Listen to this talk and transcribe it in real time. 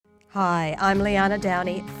Hi, I'm Liana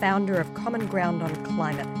Downey, founder of Common Ground on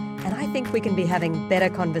Climate, and I think we can be having better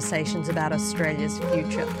conversations about Australia's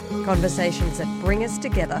future. Conversations that bring us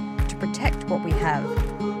together to protect what we have.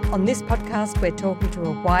 On this podcast, we're talking to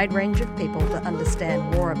a wide range of people to understand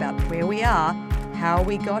more about where we are, how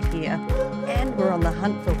we got here, and we're on the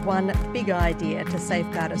hunt for one big idea to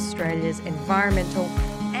safeguard Australia's environmental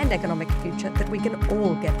and economic future that we can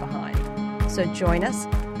all get behind. So join us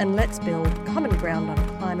and let's build common ground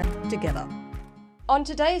on climate together. On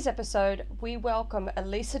today's episode, we welcome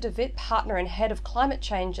Elisa de Wit, partner and head of climate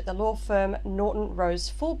change at the law firm Norton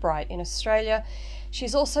Rose Fulbright in Australia.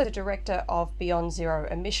 She's also the director of Beyond Zero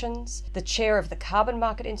Emissions, the chair of the Carbon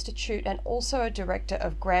Market Institute, and also a director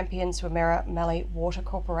of Grampians Wimmera Mallee Water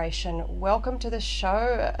Corporation. Welcome to the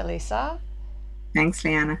show, Elisa. Thanks,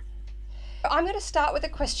 Liana. I'm going to start with a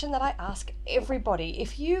question that I ask everybody.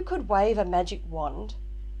 If you could wave a magic wand,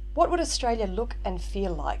 what would Australia look and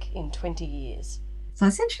feel like in 20 years? So I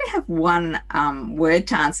essentially have one word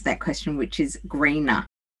to answer that question, which is greener.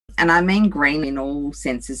 And I mean green in all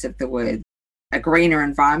senses of the word. A greener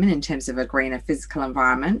environment in terms of a greener physical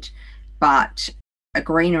environment, but a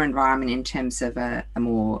greener environment in terms of a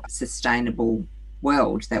more sustainable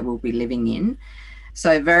world that we'll be living in.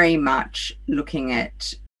 So very much looking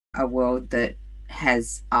at a world that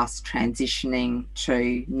has us transitioning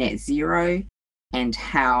to net zero and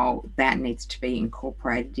how that needs to be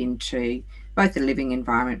incorporated into both the living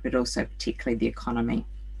environment but also particularly the economy.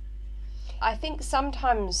 I think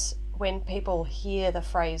sometimes when people hear the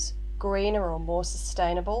phrase greener or more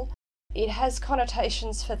sustainable, it has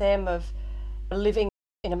connotations for them of living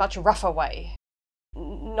in a much rougher way,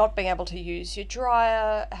 not being able to use your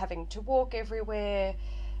dryer, having to walk everywhere,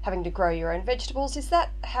 having to grow your own vegetables. Is that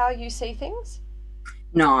how you see things?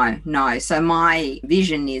 No. So my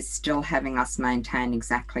vision is still having us maintain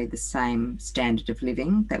exactly the same standard of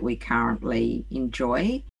living that we currently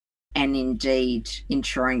enjoy, and indeed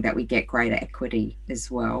ensuring that we get greater equity as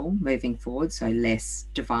well moving forward, so less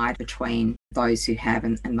divide between those who have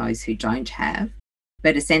and those who don't have.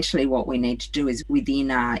 But essentially what we need to do is within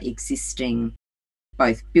our existing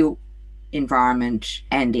both built environment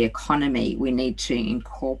and the economy, we need to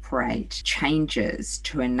incorporate changes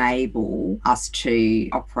to enable us to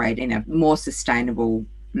operate in a more sustainable,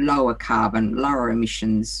 lower carbon, lower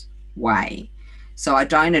emissions way. So I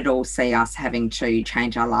don't at all see us having to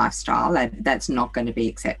change our lifestyle. That's not going to be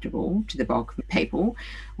acceptable to the bulk of people.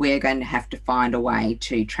 We're going to have to find a way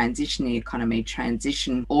to transition the economy,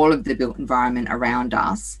 transition all of the built environment around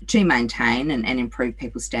us to maintain and improve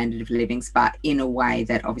people's standard of living, but in a way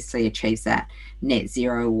that obviously achieves that net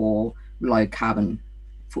zero or low carbon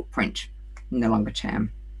footprint in the longer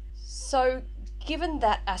term. So given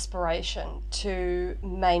that aspiration to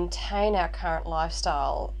maintain our current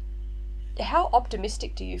lifestyle, how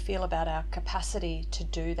optimistic do you feel about our capacity to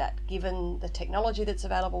do that, given the technology that's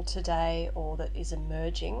available today or that is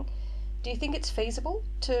emerging? Do you think it's feasible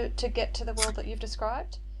to get to the world that you've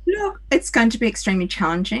described? Look, it's going to be extremely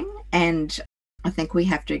challenging, and I think we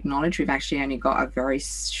have to acknowledge we've actually only got a very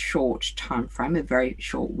short time frame, a very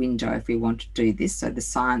short window if we want to do this. So the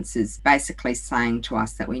science is basically saying to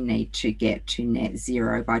us that we need to get to net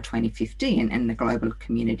zero by 2050, and the global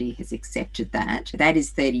community has accepted that. That is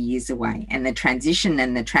 30 years away, and the transition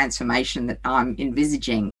and the transformation that I'm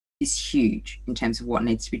envisaging is huge in terms of what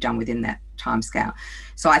needs to be done within that timescale.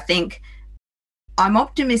 So I think I'm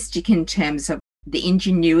optimistic in terms of the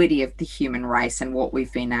ingenuity of the human race and what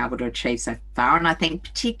we've been able to achieve so far. And I think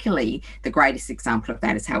particularly the greatest example of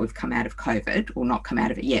that is how we've come out of COVID, or not come out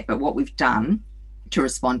of it yet, but what we've done to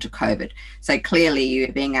respond to COVID. So clearly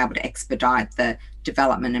you're being able to expedite the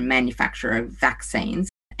development and manufacture of vaccines,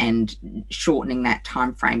 and shortening that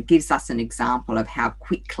time frame gives us an example of how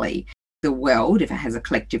quickly the world, if it has a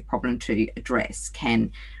collective problem to address,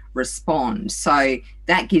 can respond. So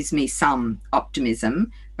that gives me some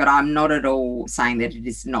optimism, but I'm not at all saying that it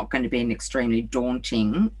is not going to be an extremely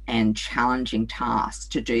daunting and challenging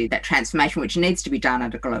task to do that transformation, which needs to be done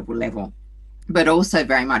at a global level, but also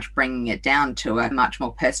very much bringing it down to a much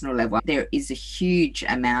more personal level. There is a huge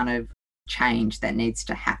amount of change that needs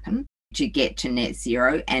to happen to get to net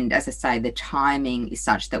zero. And as I say, the timing is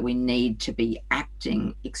such that we need to be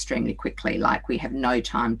acting extremely quickly. Like, we have no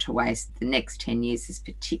time to waste. The next 10 years is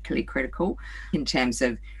particularly critical in terms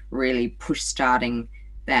of really push starting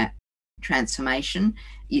that transformation.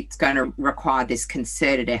 It's going to require this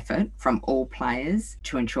concerted effort from all players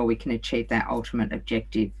to ensure we can achieve that ultimate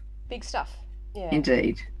objective. Big stuff. Yeah.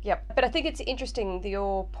 Indeed. Yep. But I think it's interesting,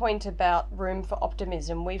 your point about room for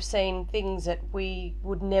optimism. We've seen things that we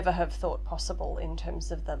would never have thought possible in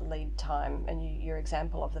terms of the lead time, and your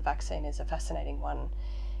example of the vaccine is a fascinating one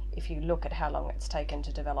if you look at how long it's taken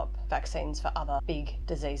to develop vaccines for other big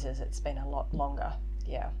diseases, it's been a lot longer.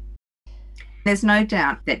 Yeah. There's no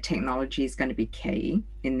doubt that technology is going to be key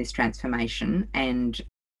in this transformation, and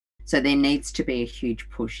so there needs to be a huge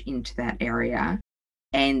push into that area.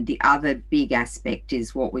 And the other big aspect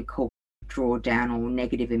is what we call drawdown or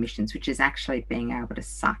negative emissions, which is actually being able to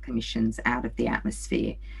suck emissions out of the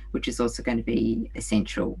atmosphere, which is also going to be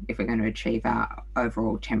essential if we're going to achieve our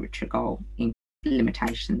overall temperature goal in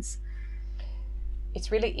limitations.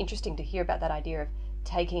 It's really interesting to hear about that idea of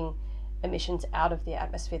taking emissions out of the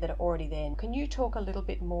atmosphere that are already there. Can you talk a little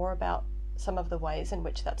bit more about some of the ways in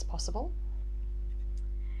which that's possible?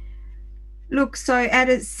 Look, so at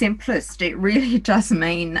its simplest, it really does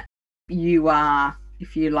mean you are,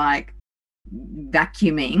 if you like,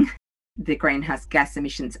 vacuuming the greenhouse gas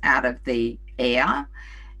emissions out of the air,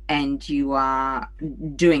 and you are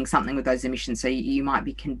doing something with those emissions. So you might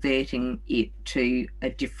be converting it to a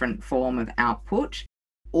different form of output,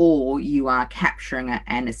 or you are capturing it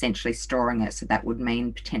and essentially storing it. So that would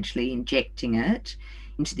mean potentially injecting it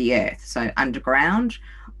into the earth, so underground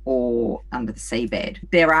or under the seabed.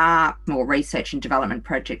 There are more research and development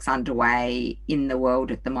projects underway in the world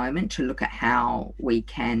at the moment to look at how we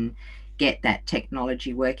can get that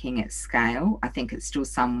technology working at scale. I think it's still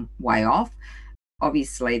some way off.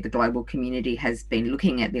 Obviously, the global community has been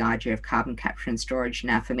looking at the idea of carbon capture and storage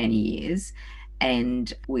now for many years,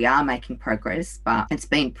 and we are making progress, but it's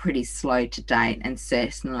been pretty slow to date, and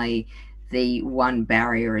certainly the one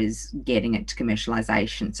barrier is getting it to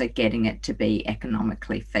commercialisation, so getting it to be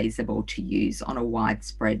economically feasible to use on a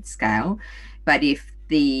widespread scale. But if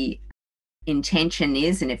the intention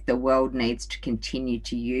is, and if the world needs to continue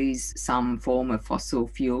to use some form of fossil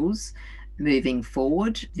fuels moving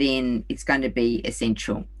forward, then it's going to be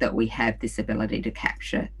essential that we have this ability to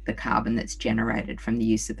capture the carbon that's generated from the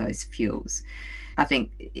use of those fuels. I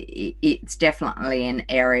think it's definitely an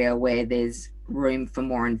area where there's room for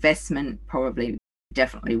more investment,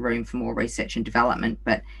 definitely room for more research and development,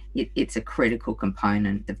 but it's a critical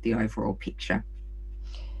component of the overall picture.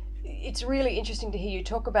 It's really interesting to hear you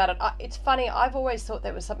talk about it. It's funny, I've always thought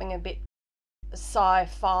there was something a bit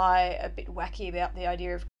sci-fi, a bit wacky about the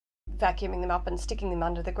idea of vacuuming them up and sticking them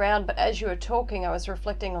under the ground, but as you were talking, I was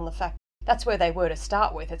reflecting on the fact that's where they were to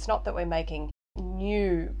start with. It's not that we're making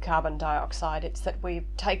new carbon dioxide, it's that we've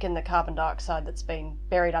taken the carbon dioxide that's been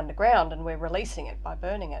buried underground and we're releasing it by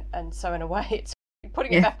burning it. And so in a way it's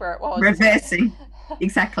putting it back where it was. Reversing.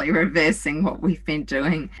 Exactly, reversing what we've been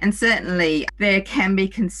doing. And certainly there can be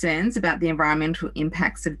concerns about the environmental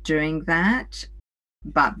impacts of doing that,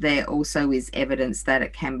 but there also is evidence that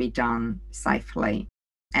it can be done safely.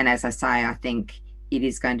 And as I say, I think it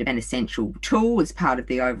is going to be an essential tool as part of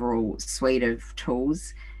the overall suite of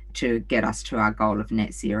tools to get us to our goal of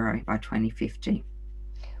net zero by 2050.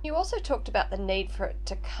 You also talked about the need for it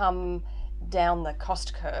to come down the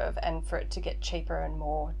cost curve and for it to get cheaper and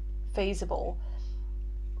more feasible.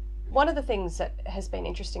 One of the things that has been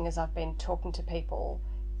interesting as I've been talking to people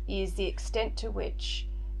is the extent to which,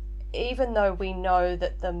 even though we know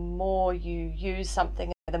that the more you use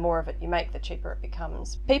something, the more of it you make, the cheaper it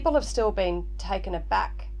becomes, people have still been taken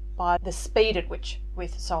aback by the speed at which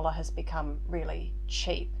with solar has become really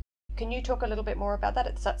cheap. Can you talk a little bit more about that?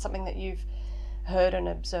 Is that something that you've heard and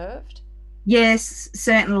observed? Yes,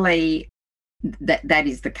 certainly that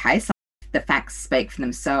is the case. The facts speak for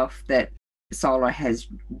themselves that solar has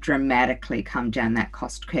dramatically come down that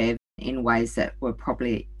cost curve in ways that were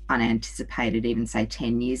probably unanticipated even, say,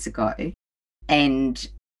 10 years ago. And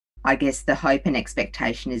I guess the hope and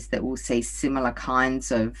expectation is that we'll see similar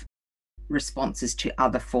kinds of responses to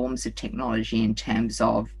other forms of technology in terms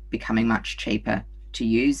of becoming much cheaper to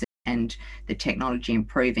use and the technology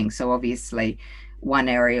improving. So obviously one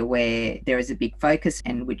area where there is a big focus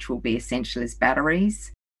and which will be essential is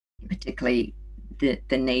batteries, particularly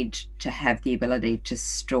the need to have the ability to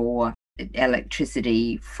store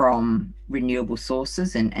electricity from renewable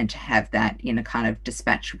sources and to have that in a kind of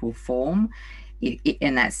dispatchable form.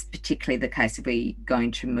 And that's particularly the case if we're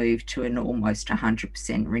going to move to an almost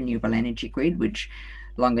 100% renewable energy grid, which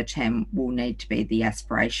longer term will need to be the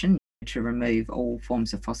aspiration to remove all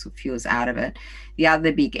forms of fossil fuels out of it. The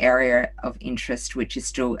other big area of interest, which is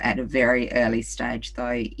still at a very early stage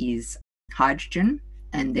though, is hydrogen.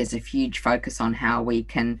 And there's a huge focus on how we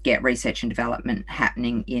can get research and development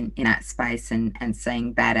happening in that space and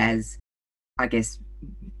seeing that as, I guess,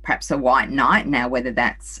 perhaps a white knight. Now, whether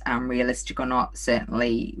that's realistic or not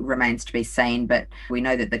certainly remains to be seen, but we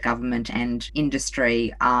know that the government and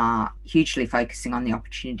industry are hugely focusing on the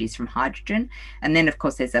opportunities from hydrogen. And then, of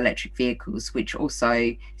course, there's electric vehicles, which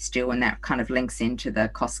also still, and that kind of links into the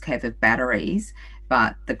cost curve of batteries,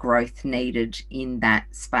 but the growth needed in that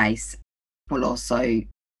space will also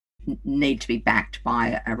need to be backed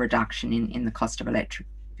by a reduction in the cost of electric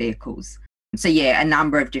vehicles. So yeah, a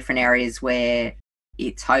number of different areas where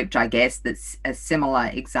it's hoped, I guess, that's a similar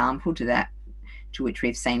example to that to which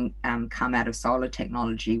we've seen come out of solar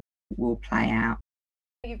technology will play out.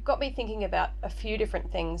 You've got me thinking about a few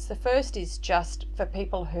different things. The first is just for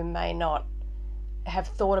people who may not have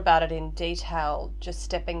thought about it in detail, just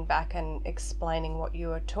stepping back and explaining what you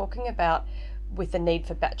were talking about with the need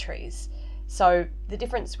for batteries. So the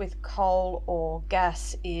difference with coal or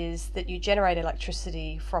gas is that you generate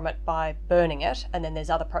electricity from it by burning it, and then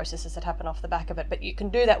there's other processes that happen off the back of it, but you can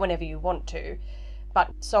do that whenever you want to.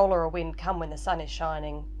 But solar or wind come when the sun is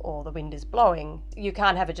shining or the wind is blowing. You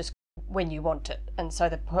can't have it just when you want it. And so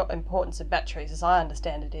the importance of batteries, as I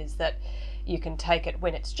understand it, is that you can take it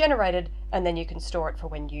when it's generated and then you can store it for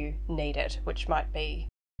when you need it, which might be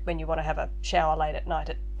when you want to have a shower late at night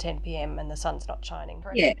at 10 p.m. and the sun's not shining.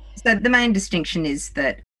 Yeah, so the main distinction is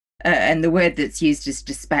that, and the word that's used is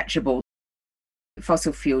dispatchable.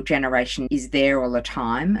 Fossil fuel generation is there all the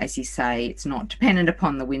time. As you say, it's not dependent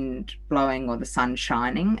upon the wind blowing or the sun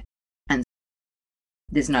shining, and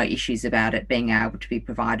there's no issues about it being able to be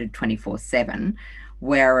provided 24/7,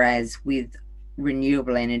 whereas with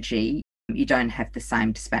renewable energy, you don't have the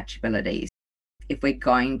same dispatchability. If we're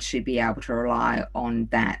going to be able to rely on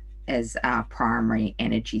that as our primary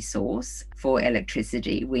energy source for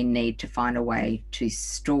electricity, we need to find a way to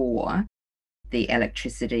store the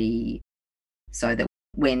electricity so that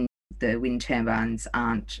when the wind turbines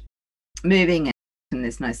aren't moving and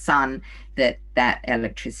there's no sun, that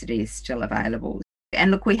electricity is still available.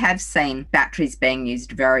 And look, we have seen batteries being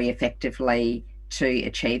used very effectively to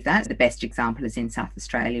achieve that. The best example is in South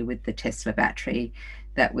Australia with the Tesla battery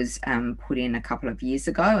that was put in a couple of years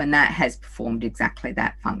ago, and that has performed exactly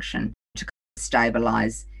that function to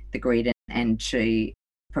stabilise the grid and to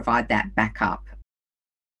provide that backup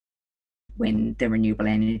when the renewable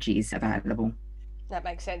energy is available. That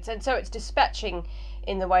makes sense. And so it's dispatching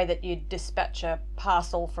in the way that you dispatch a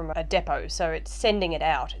parcel from a depot. So it's sending it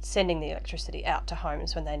out, it's sending the electricity out to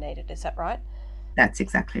homes when they need it. Is that right? That's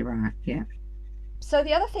exactly right, yeah. So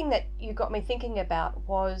the other thing that you got me thinking about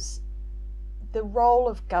was the role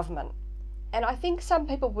of government. And I think some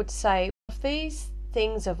people would say, if these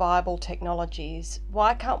things are viable technologies,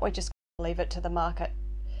 why can't we just leave it to the market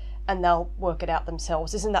and they'll work it out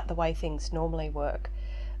themselves? Isn't that the way things normally work?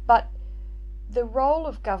 But the role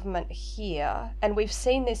of government here, and we've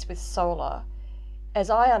seen this with solar, as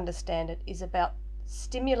I understand it, is about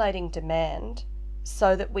stimulating demand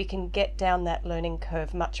so that we can get down that learning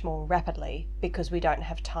curve much more rapidly because we don't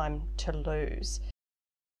have time to lose.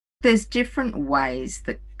 There's different ways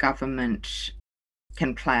that government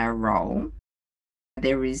can play a role.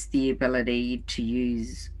 There is the ability to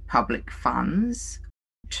use public funds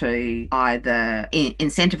to either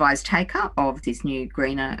incentivise take-up of these new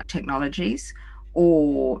greener technologies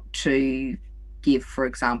or to give, for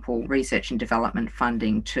example, research and development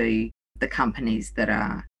funding to the companies that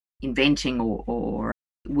are inventing or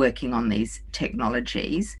working on these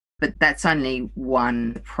technologies. But that's only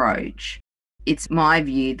one approach. It's my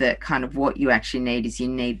view that kind of what you actually need is you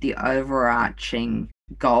need the overarching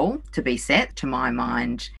goal to be set, to my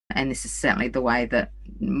mind, and this is certainly the way that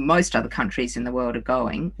most other countries in the world are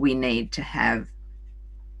going. We need to have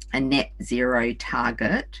a net zero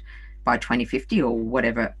target by 2050 or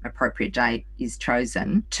whatever appropriate date is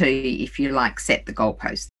chosen to, if you like, set the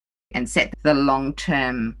goalpost and set the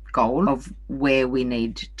long-term goal of where we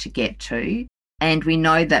need to get to. And we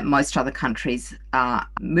know that most other countries are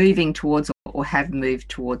moving towards or have moved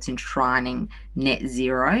towards enshrining net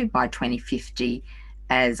zero by 2050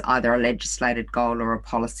 as either a legislated goal or a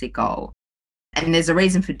policy goal. And there's a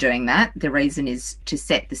reason for doing that. The reason is to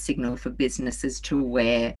set the signal for businesses to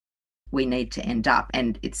where we need to end up.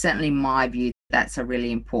 And it's certainly my view that's a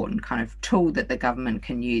really important kind of tool that the government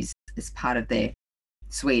can use as part of their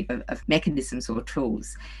suite of mechanisms or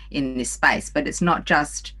tools in this space. But it's not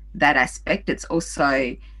just that aspect, it's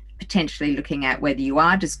also potentially looking at whether you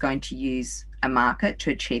are just going to use a market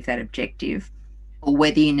to achieve that objective or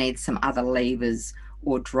whether you need some other levers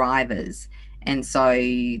or drivers. And so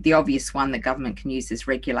the obvious one that government can use is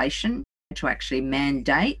regulation to actually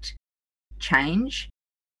mandate change,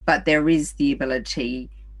 but there is the ability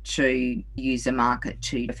to use a market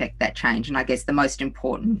to affect that change. And I guess the most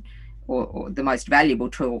important or the most valuable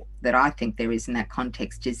tool that I think there is in that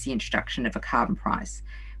context is the introduction of a carbon price,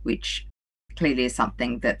 which clearly is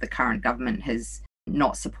something that the current government has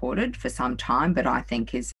not supported for some time, but I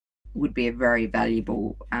think would be a very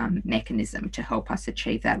valuable mechanism to help us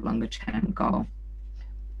achieve that longer term goal.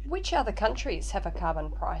 Which other countries have a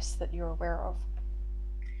carbon price that you're aware of?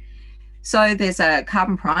 So there's a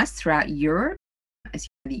carbon price throughout Europe. As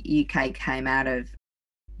you know, the UK came out of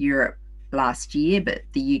Europe last year, but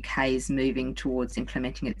the UK is moving towards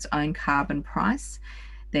implementing its own carbon price.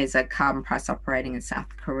 There's a carbon price operating in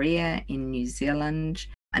South Korea, in New Zealand.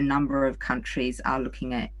 A number of countries are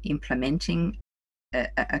looking at implementing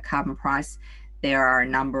a carbon price. There are a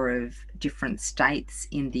number of different states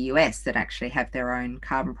in the US that actually have their own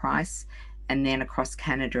carbon price. And then across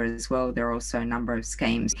Canada as well, there are also a number of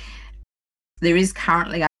schemes. There is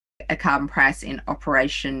currently a carbon price in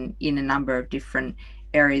operation in a number of different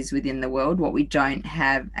areas within the world. What we don't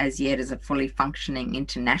have as yet is a fully functioning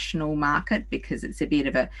international market because it's a bit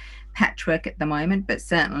of a patchwork at the moment, but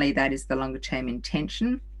certainly that is the longer term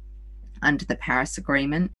intention under the Paris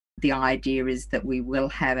Agreement. The idea is that we will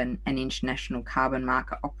have an international carbon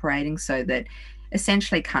market operating so that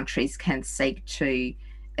essentially countries can seek to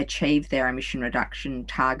achieve their emission reduction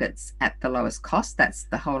targets at the lowest cost. That's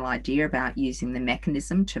the whole idea about using the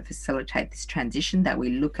mechanism to facilitate this transition, that we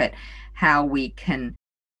look at how we can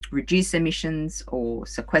reduce emissions or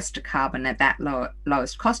sequester carbon at that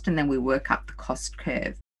lowest cost, and then we work up the cost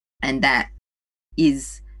curve. And that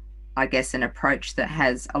is, I guess, an approach that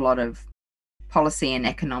has a lot of policy and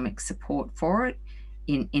economic support for it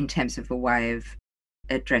in terms of a way of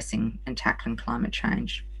addressing and tackling climate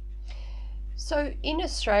change. So in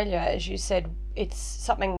Australia, as you said, it's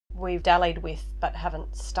something we've dallied with but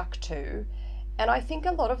haven't stuck to. And I think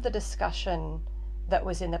a lot of the discussion that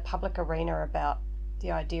was in the public arena about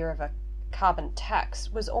the idea of a carbon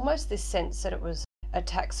tax was almost this sense that it was a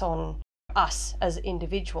tax on us as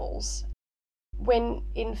individuals, when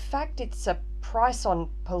in fact it's a price on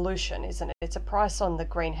pollution, isn't it? It's a price on the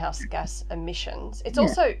greenhouse gas emissions. It's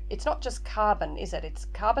also, it's not just carbon, is it? It's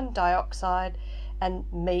carbon dioxide and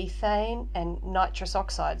methane and nitrous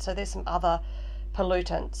oxide. So there's some other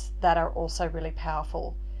pollutants that are also really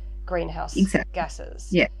powerful greenhouse gases.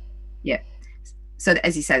 Yeah. So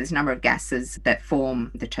as you say, there's a number of gases that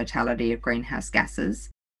form the totality of greenhouse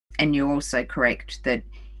gases. And you're also correct that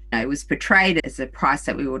it was portrayed as a price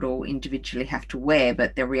that we would all individually have to wear,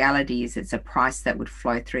 but the reality is it's a price that would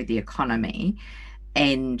flow through the economy.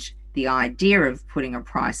 And the idea of putting a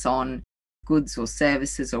price on goods or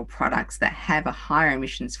services or products that have a higher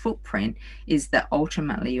emissions footprint is that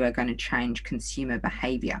ultimately you are going to change consumer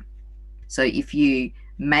behaviour. So if you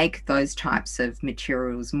make those types of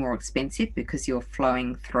materials more expensive because you're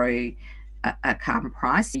flowing through a carbon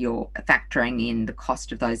price, you're factoring in the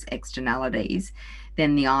cost of those externalities,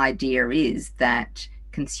 then the idea is that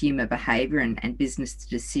consumer behaviour and business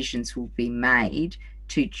decisions will be made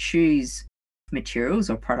to choose materials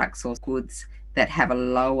or products or goods that have a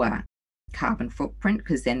lower carbon footprint,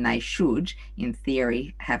 because then they should, in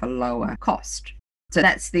theory, have a lower cost. So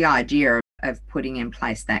that's the idea of putting in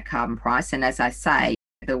place that carbon price. And as I say,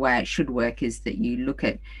 the way it should work is that you look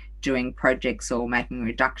at doing projects or making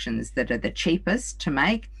reductions that are the cheapest to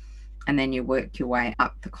make, and then you work your way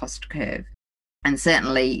up the cost curve. And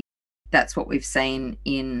certainly that's what we've seen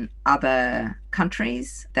in other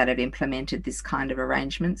countries that have implemented this kind of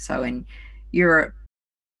arrangement. So in Europe,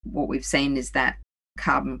 what we've seen is that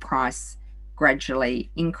carbon price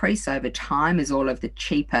gradually increase over time as all of the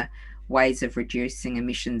cheaper ways of reducing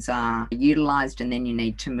emissions are utilised, and then you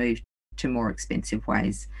need to move to more expensive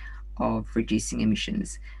ways of reducing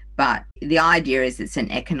emissions. But the idea is it's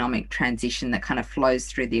an economic transition that kind of flows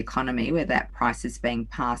through the economy where that price is being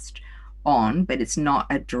passed on, but it's not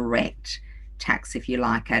a direct tax, if you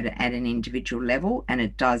like, at an individual level, and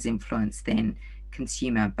it does influence then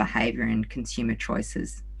consumer behaviour and consumer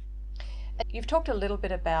choices. You've talked a little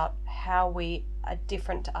bit about how we are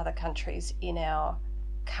different to other countries in our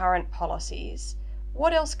current policies.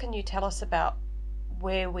 What else can you tell us about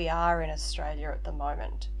where we are in Australia at the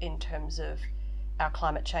moment in terms of our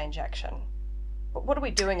climate change action? What are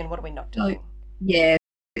we doing and what are we not doing?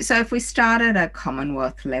 So if we start at a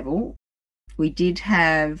Commonwealth level, we did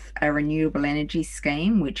have a renewable energy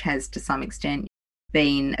scheme, which has to some extent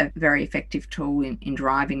been a very effective tool in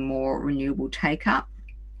driving more renewable take-up.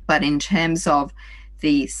 But in terms of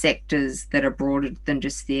the sectors that are broader than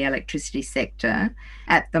just the electricity sector,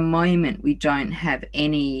 at the moment we don't have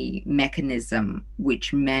any mechanism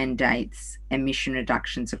which mandates emission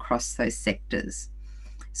reductions across those sectors.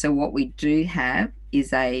 So what we do have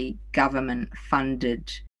is a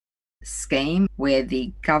government-funded scheme where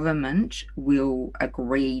the government will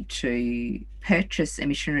agree to purchase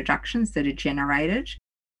emission reductions that are generated,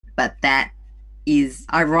 but that is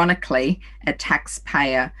ironically a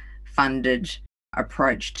taxpayer funded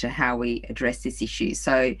approach to how we address this issue.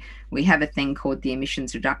 So we have a thing called the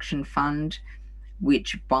Emissions Reduction Fund,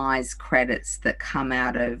 which buys credits that come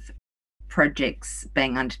out of projects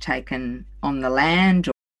being undertaken on the land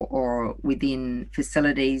or within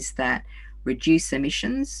facilities that reduce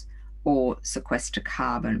emissions or sequester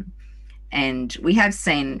carbon. And we have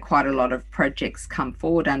seen quite a lot of projects come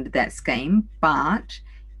forward under that scheme, but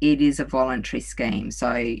it is a voluntary scheme.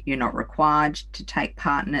 So you're not required to take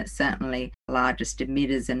part in it. Certainly, the largest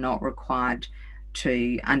emitters are not required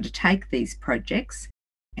to undertake these projects.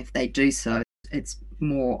 If they do so, it's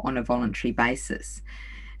more on a voluntary basis.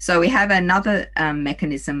 So we have another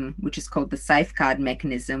mechanism, which is called the safeguard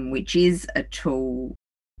mechanism, which is a tool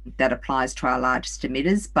that applies to our largest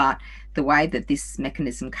emitters. But the way that this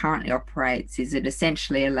mechanism currently operates is it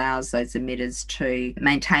essentially allows those emitters to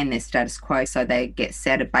maintain their status quo. So they get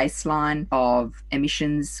set a baseline of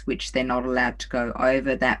emissions, which they're not allowed to go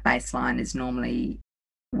over. That baseline is normally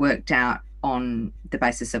worked out on the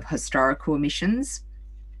basis of historical emissions.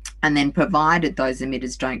 And then provided those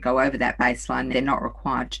emitters don't go over that baseline, they're not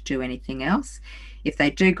required to do anything else. If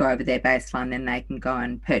they do go over their baseline, then they can go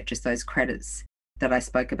and purchase those credits that I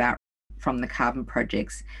spoke about from the carbon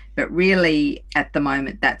projects. But really, at the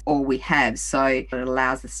moment, that's all we have. So it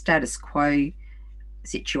allows the status quo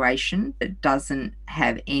situation. It doesn't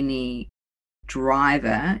have any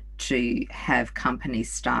driver to have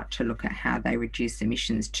companies start to look at how they reduce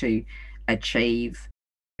emissions to achieve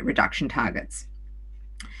reduction targets.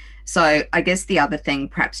 So I guess the other thing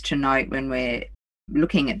perhaps to note when we're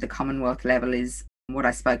looking at the Commonwealth level is what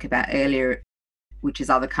I spoke about earlier, which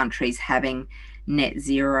is other countries having net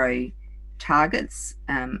zero targets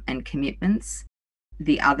and commitments.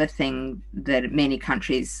 The other thing that many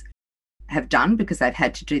countries have done, because they've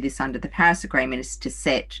had to do this under the Paris Agreement, is to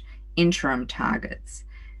set interim targets.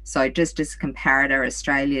 So just as a comparator,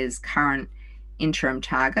 Australia's current interim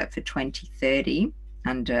target for 2030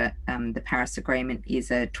 under the Paris Agreement is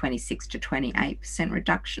a 26 to 28%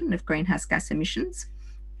 reduction of greenhouse gas emissions.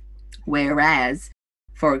 Whereas,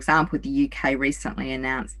 for example, the UK recently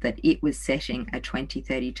announced that it was setting a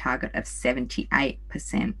 2030 target of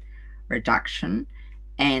 78% reduction,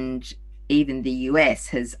 and even the US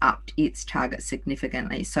has upped its target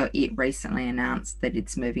significantly. So it recently announced that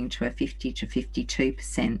it's moving to a 50 to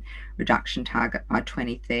 52% reduction target by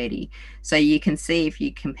 2030. So you can see, if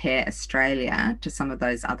you compare Australia to some of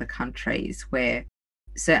those other countries, we're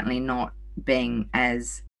certainly not being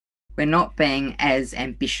as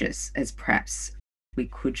ambitious as perhaps we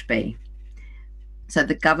could be. So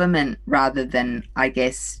the government, rather than, I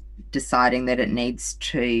guess, deciding that it needs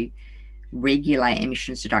to regulate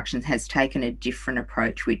emissions reductions, has taken a different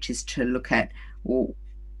approach, which is to look at, well,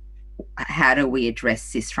 how do we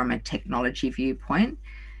address this from a technology viewpoint?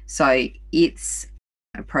 So its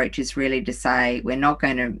approach is really to say, we're not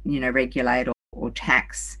going to, regulate or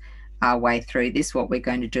tax our way through this. What we're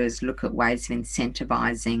going to do is look at ways of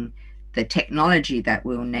incentivizing the technology that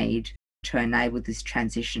we'll need to enable this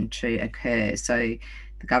transition to occur. So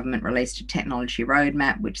the government released a technology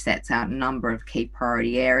roadmap which sets out a number of key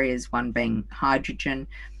priority areas, one being hydrogen,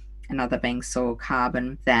 another being soil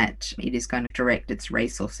carbon, that it is going to direct its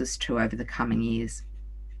resources to over the coming years.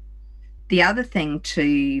 The other thing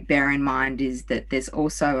to bear in mind is that there's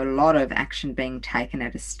also a lot of action being taken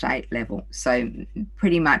at a state level. So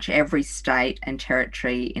pretty much every state and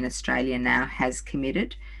territory in Australia now has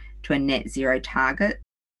committed to a net zero target.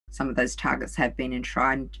 Some of those targets have been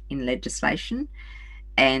enshrined in legislation,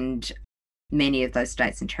 and many of those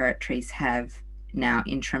states and territories have now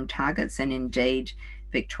interim targets. And indeed,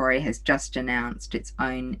 Victoria has just announced its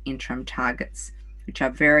own interim targets, which are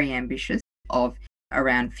very ambitious, of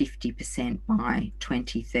around 50% by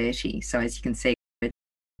 2030. So as you can see, a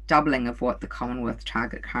doubling of what the Commonwealth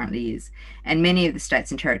target currently is. And many of the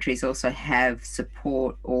states and territories also have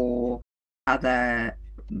support or other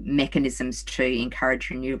mechanisms to encourage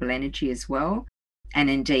renewable energy as well. And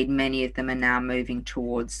indeed, many of them are now moving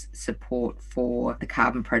towards support for the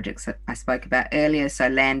carbon projects that I spoke about earlier. So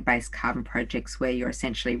land-based carbon projects, where you're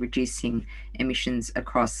essentially reducing emissions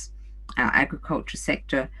across our agriculture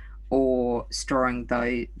sector, or storing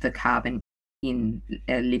the carbon in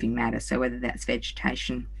living matter. So whether that's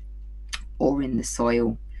vegetation or in the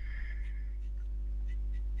soil.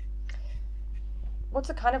 What's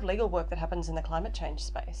the kind of legal work that happens in the climate change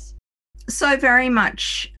space? So very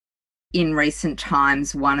much in recent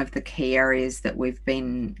times, one of the key areas that we've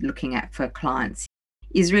been looking at for clients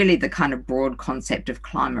is really the kind of broad concept of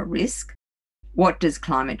climate risk. What does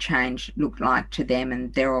climate change look like to them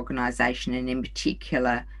and their organisation, and in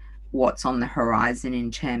particular, what's on the horizon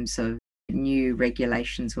in terms of new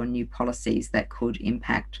regulations or new policies that could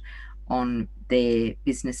impact on their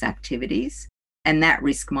business activities? And that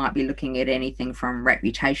risk might be looking at anything from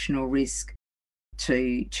reputational risk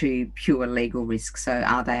to pure legal risk. So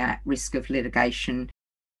are they at risk of litigation?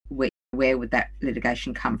 Where would that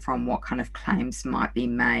litigation come from? What kind of claims might be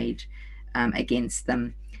made against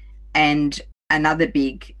them? And another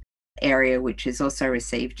big area which has also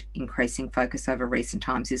received increasing focus over recent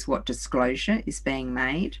times is what disclosure is being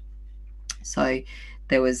made. So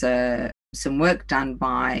there was some work done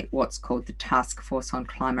by what's called the Task Force on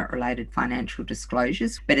Climate-Related Financial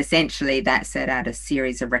Disclosures, but essentially that set out a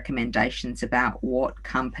series of recommendations about what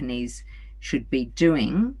companies should be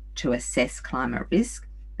doing to assess climate risk,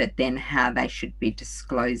 but then how they should be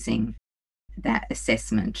disclosing that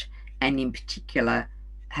assessment, and in particular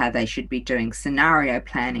how they should be doing scenario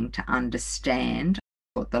planning to understand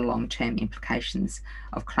what the long-term implications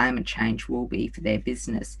of climate change will be for their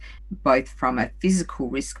business, both from a physical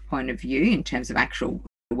risk point of view in terms of actual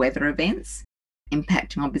weather events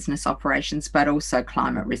impacting on business operations, but also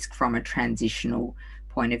climate risk from a transitional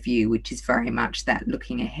point of view, which is very much that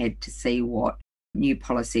looking ahead to see what new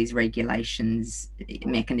policies, regulations,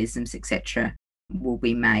 mechanisms, etc., will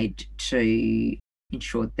be made to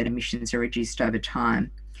ensure that emissions are reduced over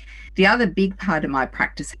time. The other big part of my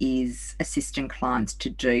practice is assisting clients to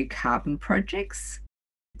do carbon projects.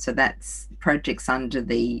 So that's projects under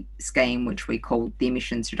the scheme which we call the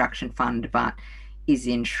Emissions Reduction Fund, but is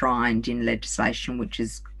enshrined in legislation which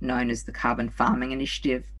is known as the Carbon Farming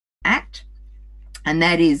Initiative Act. And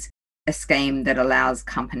that is a scheme that allows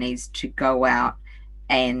companies to go out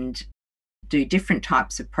and do different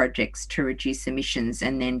types of projects to reduce emissions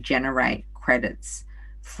and then generate credits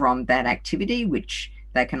from that activity, which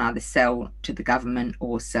they can either sell to the government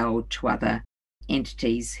or sell to other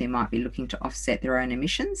entities who might be looking to offset their own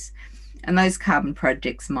emissions. And those carbon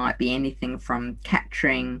projects might be anything from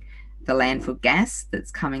capturing the landfill gas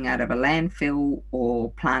that's coming out of a landfill,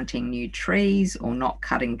 or planting new trees, or not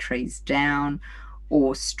cutting trees down,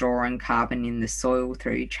 or storing carbon in the soil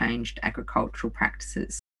through changed agricultural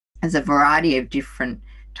practices. There's a variety of different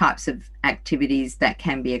types of activities that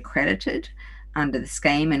can be accredited under the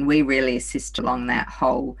scheme, and we really assist along that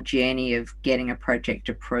whole journey of getting a project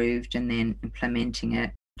approved and then implementing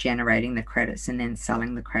it, generating the credits and then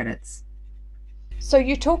selling the credits. So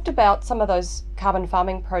you talked about some of those carbon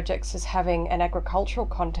farming projects as having an agricultural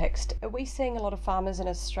context. Are we seeing a lot of farmers in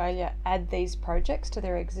Australia add these projects to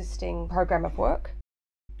their existing program of work?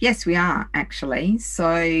 Yes, we are actually.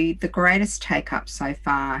 So the greatest take-up so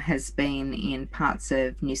far has been in parts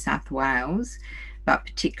of New South Wales, but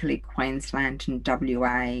particularly Queensland and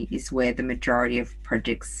WA is where the majority of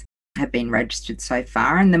projects have been registered so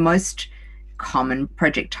far. And the most common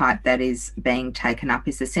project type that is being taken up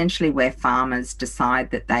is essentially where farmers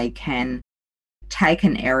decide that they can take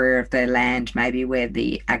an area of their land, maybe where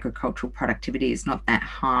the agricultural productivity is not that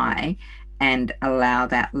high, and allow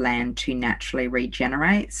that land to naturally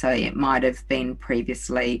regenerate. So it might have been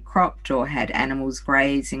previously cropped or had animals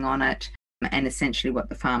grazing on it. And essentially what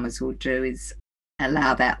the farmers will do is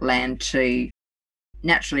allow that land to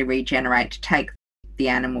naturally regenerate, to take the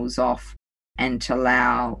animals off and to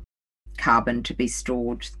allow carbon to be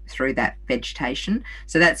stored through that vegetation.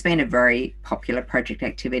 So that's been a very popular project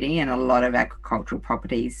activity, and a lot of agricultural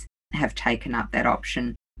properties have taken up that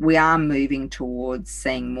option. We are moving towards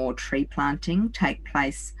seeing more tree planting take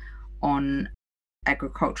place on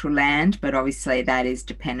agricultural land, but obviously that is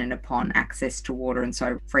dependent upon access to water, and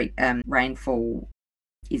so rainfall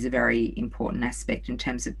is a very important aspect in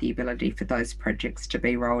terms of the ability for those projects to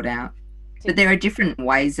be rolled out. But there are different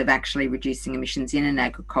ways of actually reducing emissions in an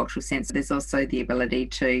agricultural sense. There's also the ability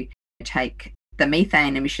to take the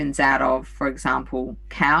methane emissions out of, for example,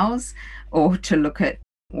 cows, or to look at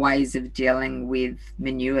ways of dealing with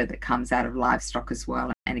manure that comes out of livestock as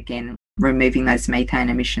well, and again, removing those methane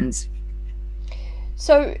emissions.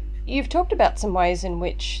 So you've talked about some ways in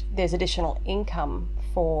which there's additional income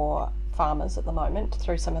for farmers at the moment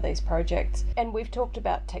through some of these projects, and we've talked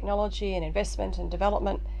about technology and investment and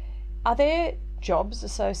development. Are there jobs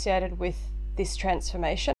associated with this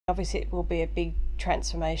transformation? Obviously it will be a big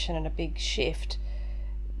transformation and a big shift.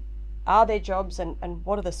 Are there jobs, and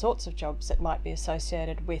what are the sorts of jobs that might be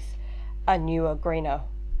associated with a newer, greener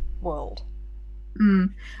world?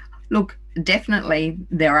 Look, definitely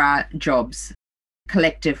there are jobs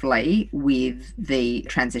collectively with the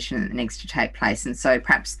transition that needs to take place. And so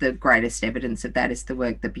perhaps the greatest evidence of that is the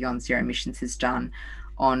work that Beyond Zero Emissions has done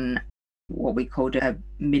on what we called a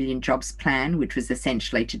Million Jobs Plan, which was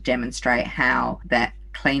essentially to demonstrate how that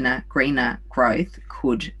cleaner, greener growth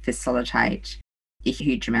could facilitate a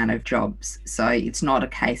huge amount of jobs. So it's not a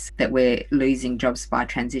case that we're losing jobs by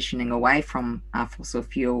transitioning away from our fossil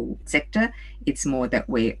fuel sector. It's more that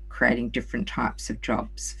we're creating different types of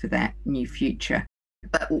jobs for that new future.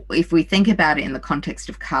 But if we think about it in the context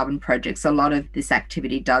of carbon projects, a lot of this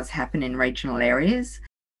activity does happen in regional areas,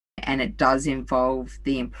 and it does involve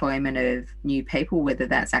the employment of new people, whether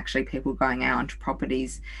that's actually people going out onto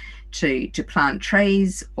properties to plant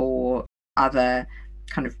trees or other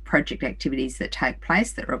kind of project activities that take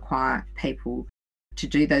place that require people to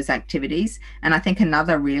do those activities. And I think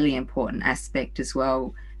another really important aspect as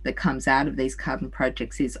well that comes out of these carbon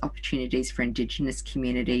projects is opportunities for Indigenous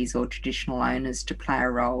communities or traditional owners to play a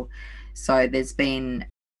role. So there's been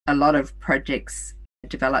a lot of projects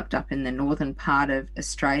developed up in the northern part of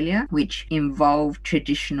Australia, which involve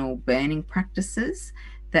traditional burning practices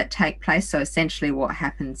that take place. So essentially what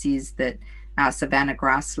happens is that our savanna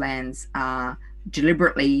grasslands are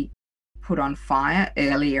deliberately put on fire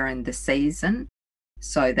earlier in the season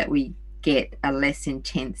so that we get a less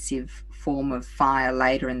intensive form of fire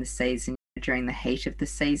later in the season during the heat of the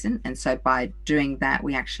season. And so by doing that,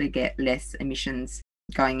 we actually get less emissions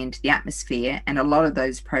going into the atmosphere. And a lot of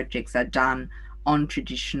those projects are done on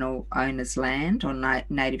traditional owners' land, on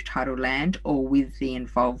native title land, or with the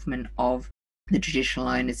involvement of the traditional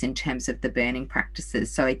owners in terms of the burning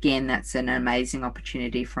practices. So again, that's an amazing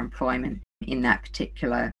opportunity for employment in that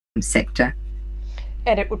particular sector.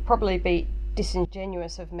 And it would probably be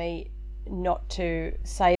disingenuous of me not to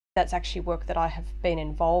say that's actually work that I have been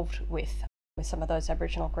involved with some of those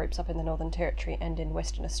Aboriginal groups up in the Northern Territory and in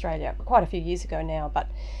Western Australia quite a few years ago now, but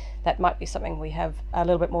that might be something we have a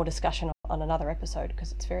little bit more discussion on another episode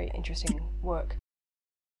because it's very interesting work.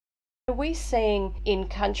 Are we seeing in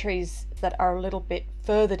countries that are a little bit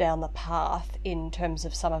further down the path in terms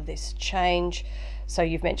of some of this change? So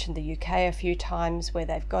you've mentioned the UK a few times where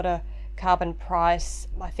they've got a carbon price.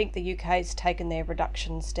 I think the UK's taken their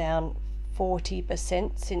reductions down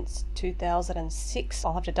 40% since 2006.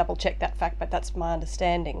 I'll have to double check that fact, but that's my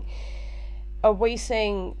understanding. Are we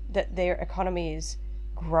seeing that their economy is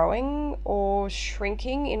growing or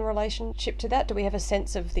shrinking in relationship to that? Do we have a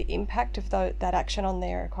sense of the impact of that action on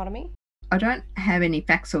their economy? I don't have any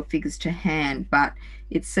facts or figures to hand, but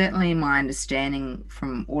it's certainly my understanding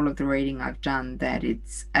from all of the reading I've done that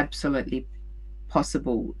it's absolutely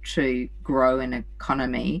possible to grow an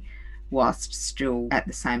economy whilst still at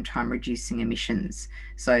the same time reducing emissions,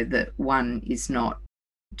 so that one is not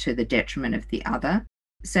to the detriment of the other.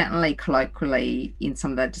 Certainly colloquially, in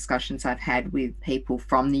some of the discussions I've had with people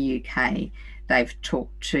from the UK, they've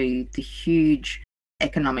talked to the huge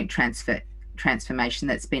economic transformation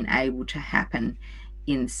that's been able to happen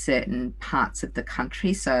in certain parts of the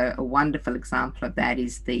country. So a wonderful example of that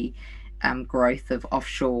is the growth of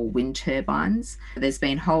offshore wind turbines. There's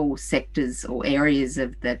been whole sectors or areas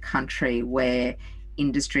of the country where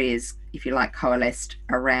industry is, if you like, coalesced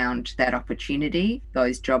around that opportunity.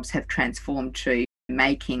 Those jobs have transformed to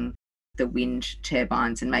making the wind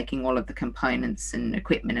turbines and making all of the components and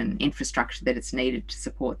equipment and infrastructure that it's needed to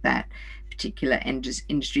support that particular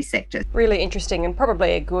industry sector. Really interesting, and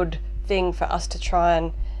probably a good thing for us to try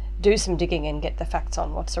and do some digging and get the facts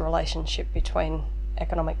on what's the relationship between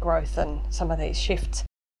economic growth and some of these shifts.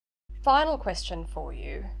 Final question for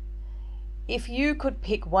you. If you could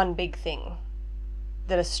pick one big thing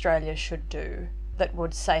that Australia should do that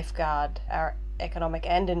would safeguard our economic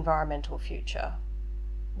and environmental future,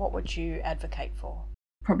 what would you advocate for?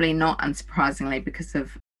 Probably not unsurprisingly, because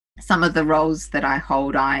of some of the roles that I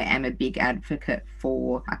hold, I am a big advocate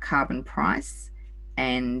for a carbon price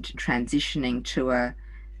and transitioning to a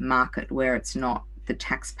market where it's not the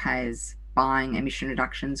taxpayers buying emission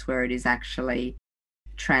reductions, where it is actually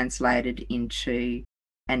translated into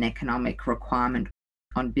an economic requirement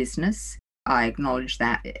on business. I acknowledge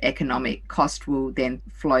that economic cost will then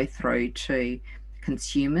flow through to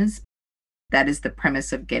consumers. That is the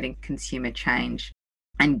premise of getting consumer change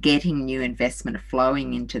and getting new investment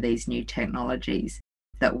flowing into these new technologies,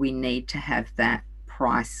 that we need to have that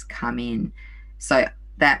price come in. So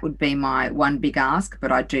that would be my one big ask,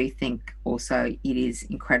 but I do think also it is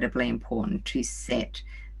incredibly important to set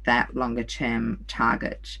that longer term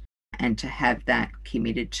target and to have that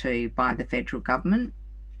committed to by the federal government.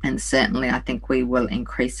 And certainly I think we will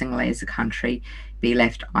increasingly as a country be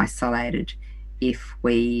left isolated if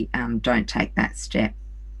we don't take that step.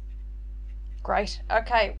 Great.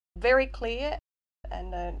 Okay. Very clear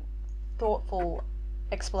and a thoughtful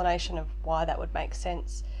explanation of why that would make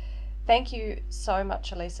sense. Thank you so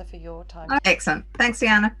much, Elisa, for your time. Excellent. Thanks,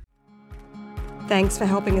 Iana. Thanks for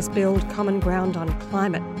helping us build common ground on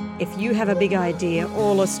climate. If you have a big idea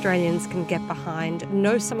all Australians can get behind,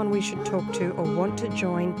 know someone we should talk to, or want to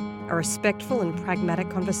join a respectful and pragmatic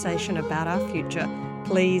conversation about our future,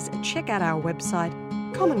 please check out our website,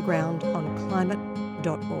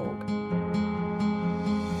 commongroundonclimate.org.